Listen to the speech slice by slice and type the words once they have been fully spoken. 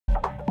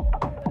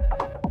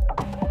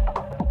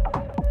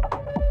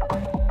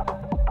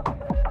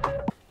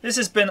This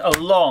has been a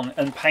long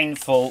and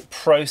painful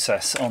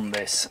process on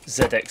this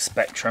ZX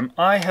Spectrum.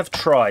 I have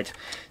tried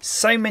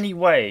so many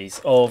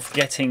ways of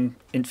getting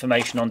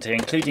information onto here,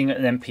 including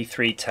an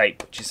MP3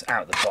 tape, which is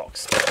out of the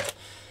box.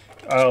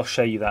 I'll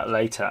show you that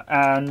later.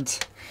 And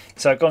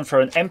so I've gone for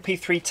an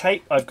MP3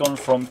 tape, I've gone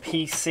from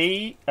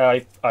PC,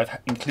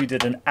 I've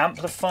included an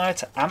amplifier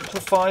to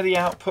amplify the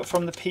output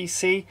from the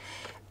PC,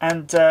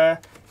 and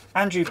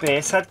Andrew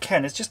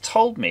Ken has just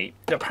told me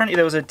that apparently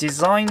there was a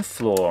design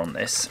flaw on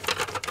this,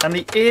 and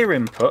the ear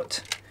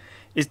input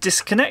is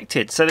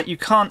disconnected so that you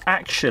can't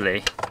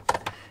actually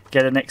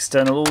get an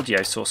external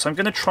audio source. So I'm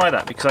going to try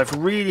that because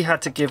I've really had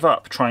to give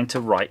up trying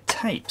to write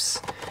tapes.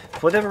 For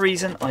whatever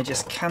reason, I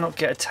just cannot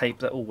get a tape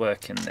that will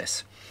work in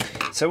this.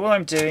 So what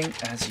I'm doing,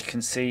 as you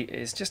can see,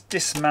 is just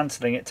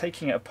dismantling it,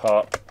 taking it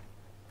apart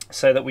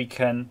so that we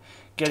can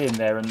get in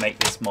there and make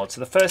this mod. So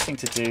the first thing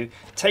to do,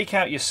 take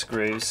out your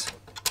screws,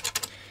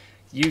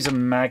 use a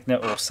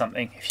magnet or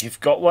something if you've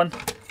got one,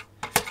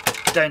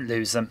 don't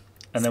lose them,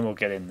 and then we'll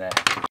get in there.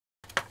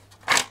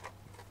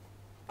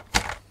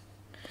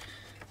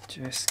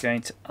 Just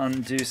going to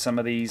undo some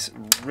of these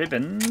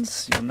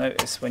ribbons. You'll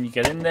notice when you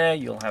get in there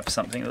you'll have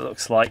something that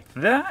looks like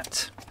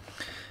that.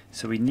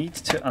 So we need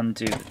to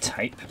undo the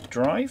tape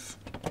drive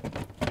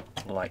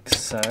like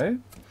so,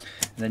 and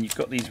then you've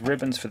got these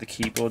ribbons for the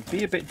keyboard.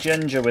 Be a bit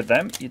ginger with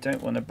them, you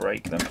don't want to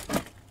break them,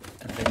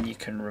 and then you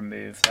can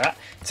remove that.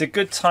 It's a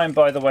good time,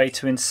 by the way,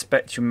 to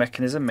inspect your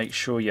mechanism. Make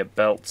sure your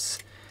belt's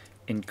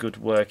in good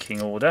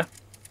working order.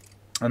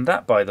 And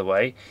that, by the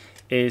way,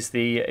 is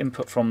the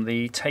input from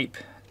the tape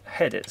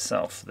head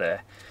itself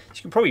there. So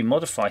you can probably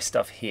modify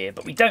stuff here,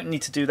 but we don't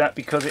need to do that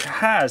because it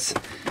has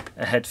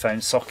a headphone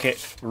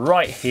socket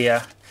right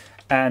here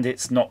and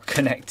it's not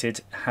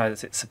connected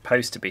as it's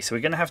supposed to be. So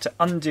we're going to have to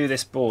undo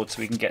this board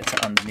so we can get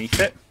to underneath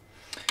it.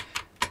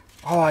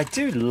 Oh, I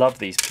do love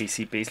these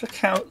PCBs. Look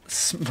how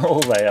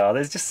small they are.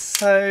 They're just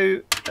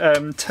so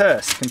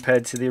terse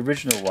compared to the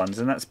original ones,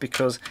 and that's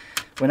because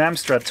when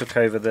Amstrad took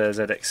over the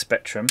ZX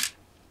Spectrum,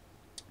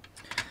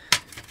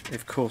 they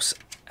of course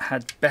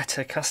had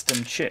better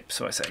custom chips.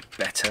 So I say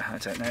better, I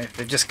don't know.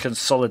 They've just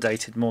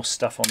consolidated more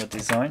stuff on the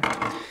design.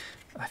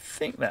 I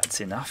think that's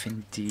enough.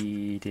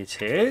 Indeed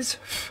it is.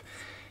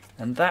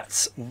 And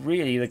that's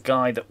really the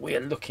guy that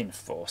we're looking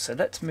for. So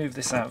let's move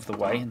this out of the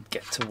way and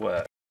get to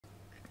work.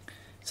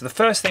 So the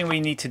first thing we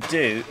need to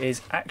do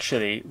is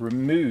actually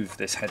remove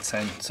this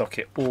headphone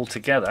socket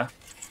altogether.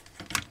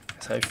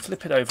 So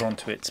flip it over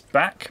onto its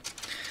back.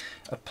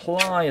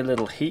 Apply a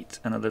little heat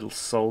and a little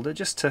solder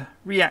just to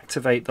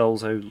reactivate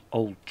those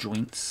old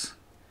joints.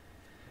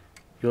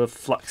 You'll have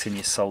flux in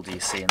your solder,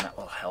 you see, and that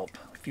will help.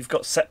 If you've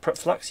got separate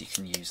flux, you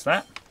can use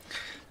that.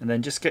 And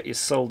then just get your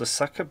solder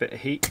sucker, bit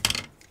of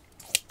heat.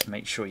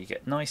 Make sure you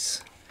get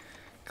nice,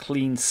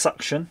 clean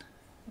suction.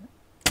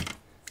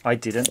 I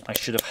didn't. I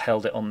should have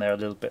held it on there a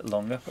little bit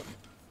longer, but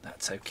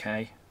that's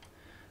okay.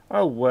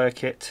 I'll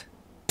work it.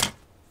 In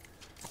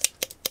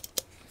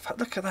fact,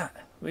 look at that.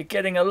 We're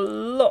getting a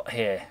lot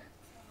here.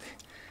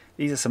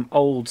 These are some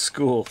old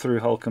school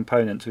through-hole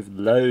components with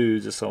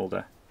loads of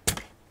solder.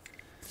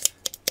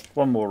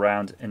 One more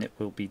round and it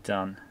will be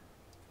done.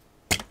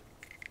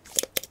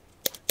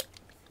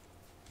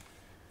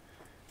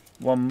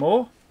 One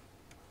more.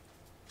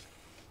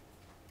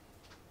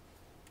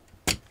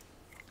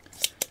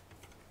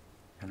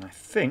 And I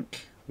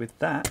think with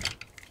that,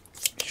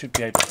 you should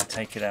be able to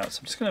take it out. So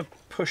I'm just going to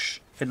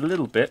push it a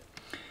little bit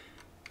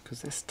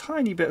because there's a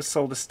tiny bit of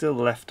solder still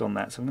left on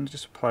that. So I'm going to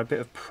just apply a bit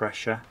of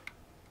pressure.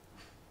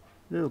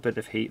 A little bit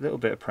of heat, a little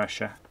bit of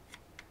pressure.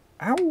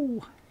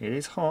 Ow! It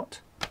is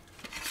hot.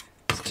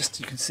 It's just,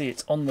 you can see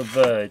it's on the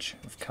verge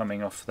of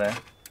coming off there.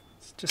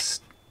 It's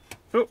just,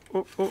 oh,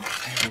 there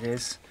it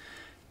is.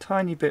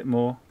 Tiny bit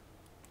more.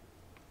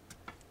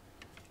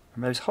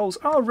 And those holes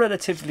are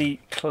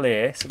relatively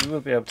clear, so we will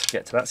be able to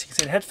get to that. So you can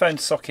see the headphone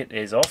socket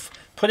is off.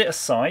 Put it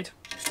aside.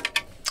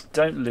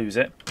 Don't lose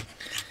it.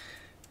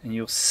 And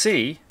you'll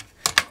see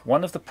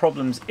one of the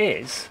problems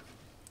is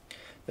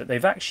that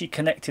they've actually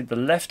connected the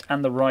left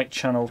and the right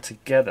channel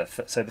together.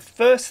 So the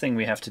first thing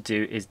we have to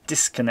do is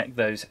disconnect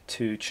those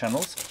two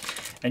channels,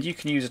 and you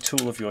can use a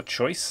tool of your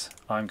choice.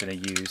 I'm going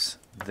to use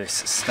this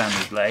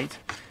Stanley blade.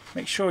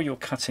 Make sure you're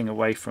cutting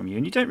away from you,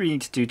 and you don't really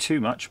need to do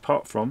too much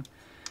apart from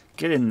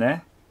get in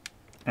there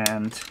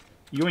and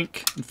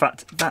yoink. In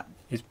fact, that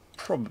is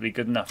probably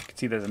good enough. You can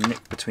see there's a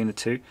nick between the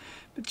two,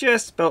 but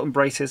just belt and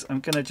braces.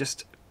 I'm going to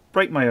just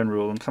break my own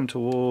rule and come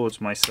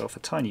towards myself a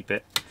tiny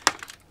bit.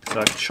 So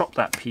I've chopped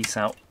that piece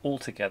out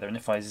altogether, and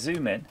if I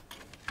zoom in,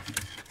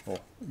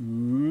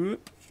 you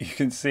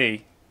can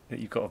see that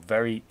you've got a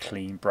very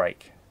clean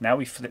break. Now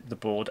we flip the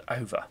board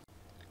over.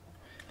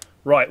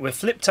 Right, we're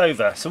flipped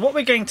over. So what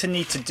we're going to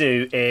need to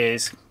do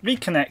is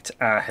reconnect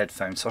our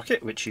headphone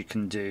socket, which you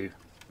can do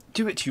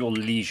it to your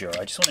leisure.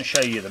 I just want to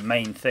show you the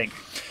main thing.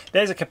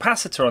 There's a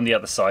capacitor on the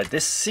other side,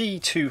 this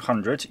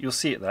C200, you'll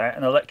see it there,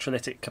 an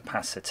electrolytic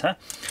capacitor.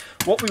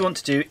 What we want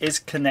to do is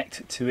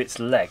connect to its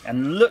leg,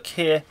 and look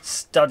here,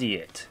 study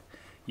it.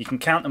 You can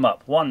count them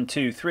up. 1,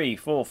 2, 3,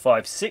 4,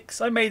 5,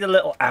 6. I made a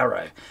little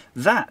arrow.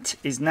 That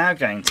is now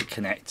going to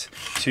connect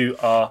to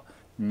our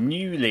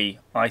newly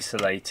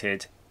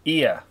isolated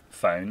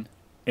earphone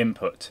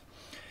input.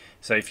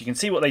 So if you can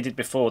see what they did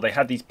before, they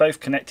had these both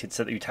connected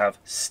so that you'd have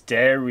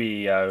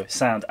stereo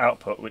sound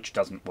output, which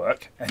doesn't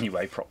work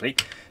anyway properly.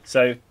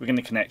 So we're going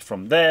to connect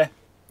from there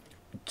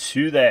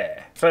to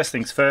there. First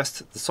things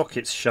first, the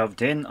socket's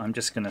shoved in. I'm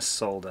just going to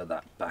solder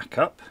that back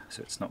up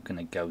so it's not going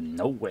to go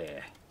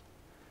nowhere.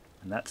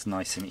 And that's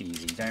nice and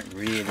easy. You don't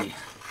really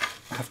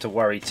have to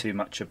worry too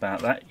much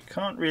about that. You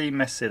can't really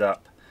mess it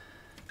up.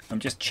 I'm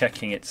just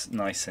checking it's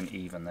nice and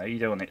even though. You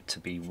don't want it to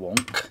be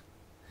wonk.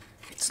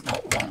 It's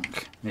not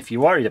wonk. And if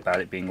you're worried about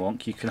it being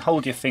wonk, you can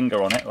hold your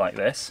finger on it like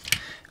this,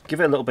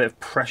 give it a little bit of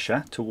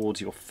pressure towards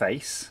your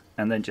face,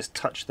 and then just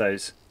touch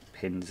those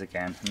pins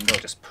again, and they'll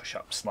just push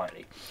up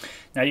slightly.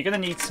 Now you're going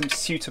to need some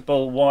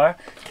suitable wire.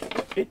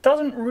 It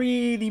doesn't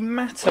really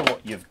matter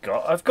what you've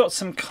got. I've got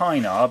some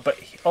Kynar, but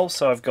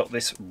also I've got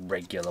this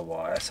regular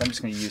wire, so I'm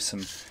just going to use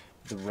some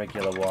the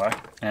regular wire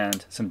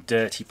and some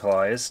dirty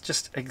pliers,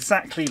 just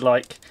exactly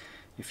like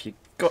if you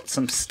got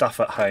some stuff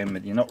at home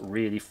and you're not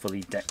really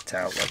fully decked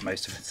out like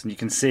most of us. And you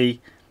can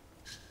see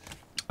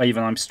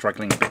even I'm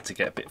struggling a bit to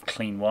get a bit of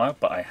clean wire,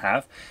 but I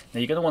have. Now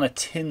you're going to want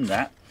to tin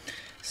that,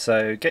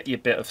 so get your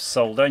bit of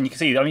solder, and you can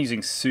see I'm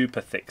using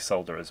super thick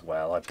solder as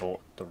well. I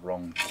bought the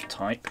wrong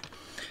type,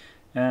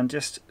 and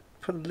just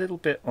put a little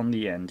bit on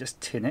the end,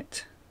 just tin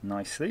it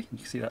nicely. You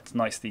can see that's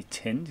nicely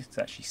tinned, it's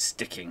actually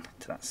sticking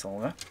to that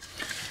solder.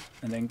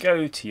 And then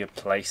go to your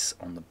place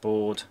on the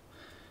board,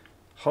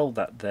 hold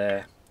that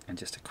there, and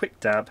just a quick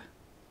dab,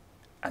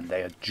 and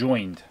they are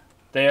joined.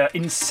 They are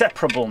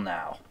inseparable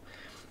now.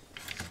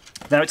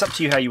 Now it's up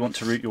to you how you want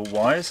to route your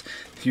wires.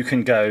 You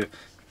can go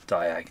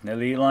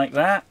diagonally like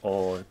that,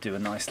 or do a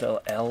nice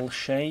little L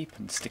shape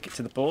and stick it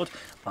to the board.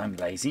 I'm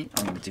lazy,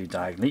 I'm going to do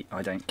diagonally,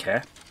 I don't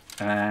care.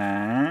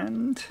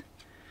 And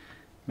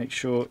make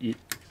sure you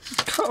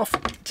cut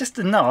off just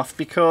enough,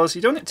 because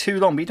you don't want it too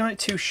long, but you don't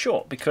want it too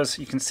short, because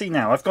you can see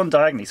now I've gone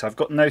diagonally, so I've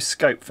got no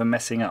scope for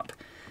messing up.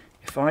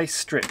 If I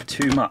strip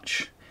too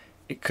much,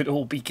 it could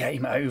all be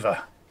game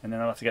over, and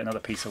then I'll have to get another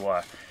piece of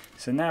wire.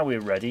 So now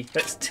we're ready.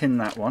 Let's tin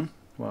that one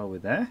while we're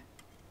there.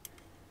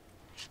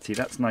 See,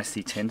 that's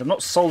nicely tinned. I'm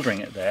not soldering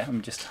it there,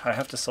 I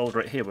have to solder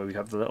it here where we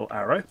have the little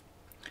arrow.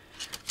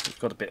 So we've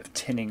got a bit of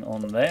tinning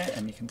on there,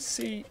 and you can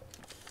see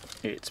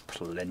it's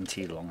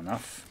plenty long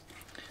enough.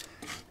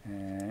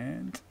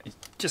 And it's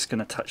just going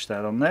to touch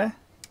that on there.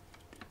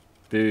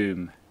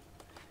 Boom.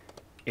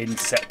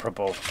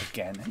 Inseparable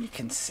again, and you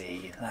can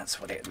see that's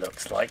what it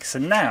looks like. So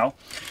now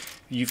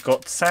you've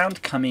got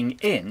sound coming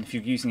in. If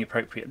you're using the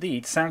appropriate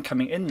lead, sound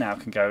coming in now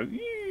can go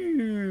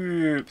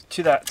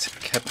to that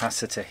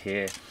capacitor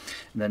here,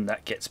 and then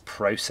that gets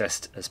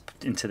processed as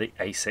into the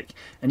ASIC.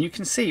 And you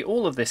can see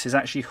all of this is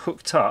actually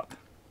hooked up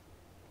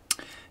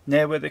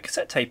near where the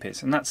cassette tape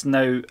is, and that's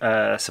no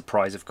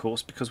surprise, of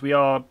course, because we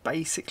are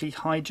basically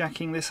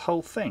hijacking this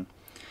whole thing.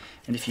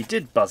 And if you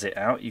did buzz it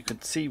out, you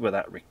could see where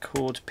that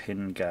record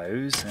pin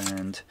goes,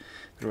 and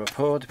the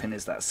record pin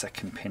is that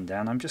second pin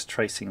down. I'm just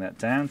tracing that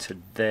down to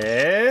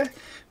there,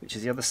 which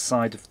is the other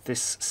side of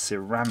this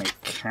ceramic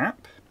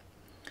cap,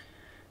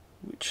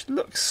 which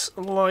looks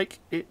like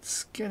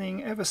it's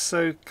getting ever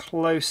so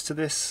close to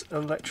this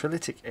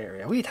electrolytic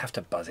area. We'd have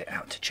to buzz it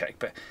out to check,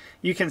 but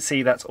you can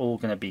see that's all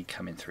going to be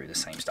coming through the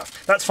same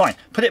stuff. That's fine.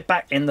 Put it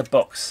back in the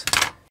box.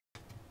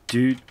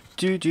 Do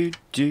do do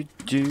do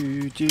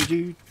do do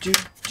do do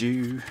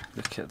do.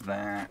 Look at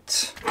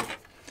that.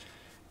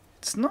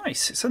 It's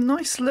nice. It's a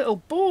nice little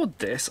board,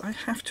 this, I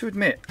have to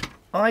admit.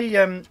 I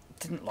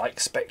didn't like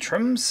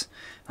Spectrums.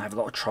 I have a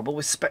lot of trouble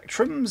with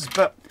Spectrums,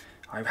 but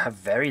I have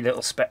very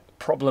little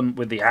problem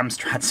with the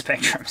Amstrad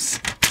Spectrums.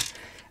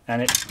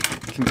 And it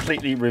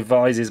completely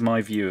revises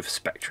my view of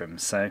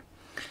Spectrums. So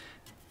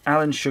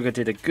Alan Sugar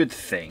did a good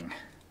thing,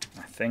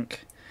 I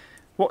think.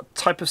 What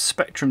type of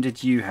Spectrum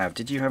did you have?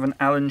 Did you have an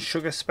Alan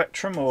Sugar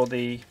Spectrum or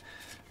the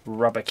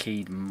rubber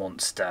keyed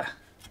monster?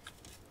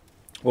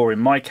 Or in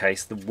my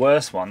case, the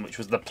worst one, which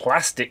was the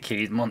plastic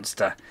keyed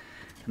monster.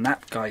 And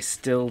that guy's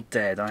still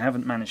dead. I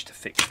haven't managed to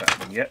fix that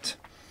one yet.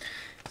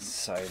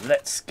 So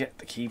let's get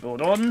the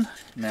keyboard on.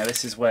 Now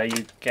this is where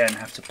you again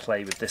have to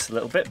play with this a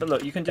little bit, but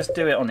look, you can just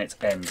do it on its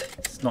end.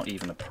 It's not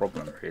even a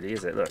problem really,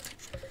 is it? Look.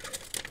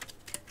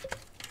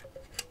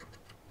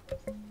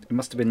 It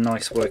must have been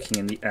nice working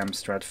in the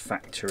Amstrad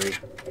factory.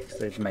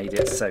 They've made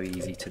it so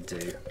easy to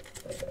do.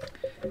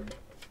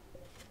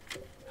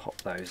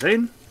 Pop those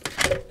in,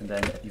 and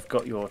then you've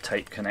got your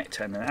tape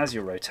connector, and then as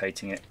you're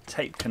rotating it,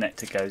 tape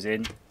connector goes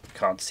in. You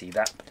can't see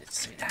that, but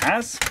it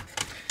has.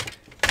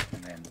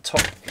 And then the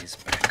top is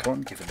back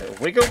on. Give it a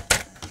little wiggle.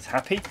 It's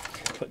happy.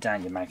 Put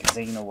down your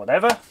magazine or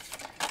whatever.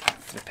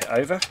 Flip it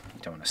over.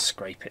 You don't want to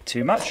scrape it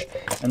too much.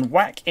 And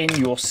whack in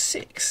your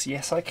 6.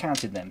 Yes, I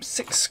counted them.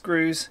 6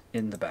 screws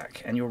in the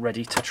back, and you're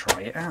ready to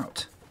try it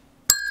out.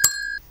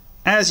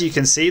 As you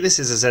can see, this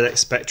is a ZX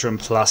Spectrum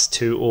Plus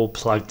 2 all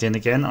plugged in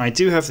again. I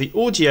do have the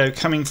audio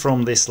coming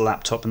from this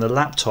laptop, and the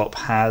laptop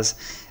has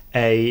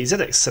a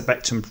ZX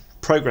Spectrum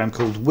program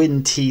called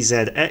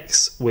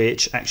WinTZX,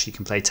 which actually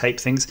can play tape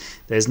things.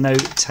 There's no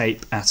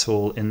tape at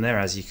all in there,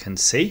 as you can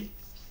see.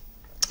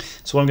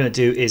 So what I'm going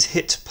to do is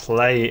hit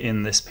play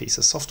in this piece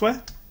of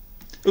software.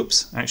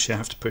 Oops, actually I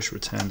have to push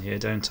return here,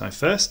 don't I,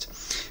 first?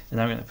 And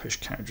I'm going to push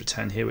carriage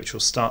return here, which will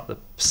start the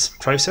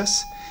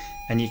process.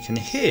 And you can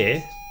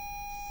hear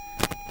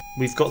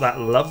we've got that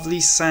lovely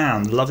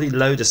sound, lovely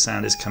loader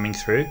sound is coming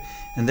through.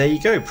 And there you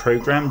go,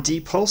 program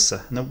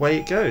depulsar, and away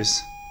it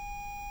goes.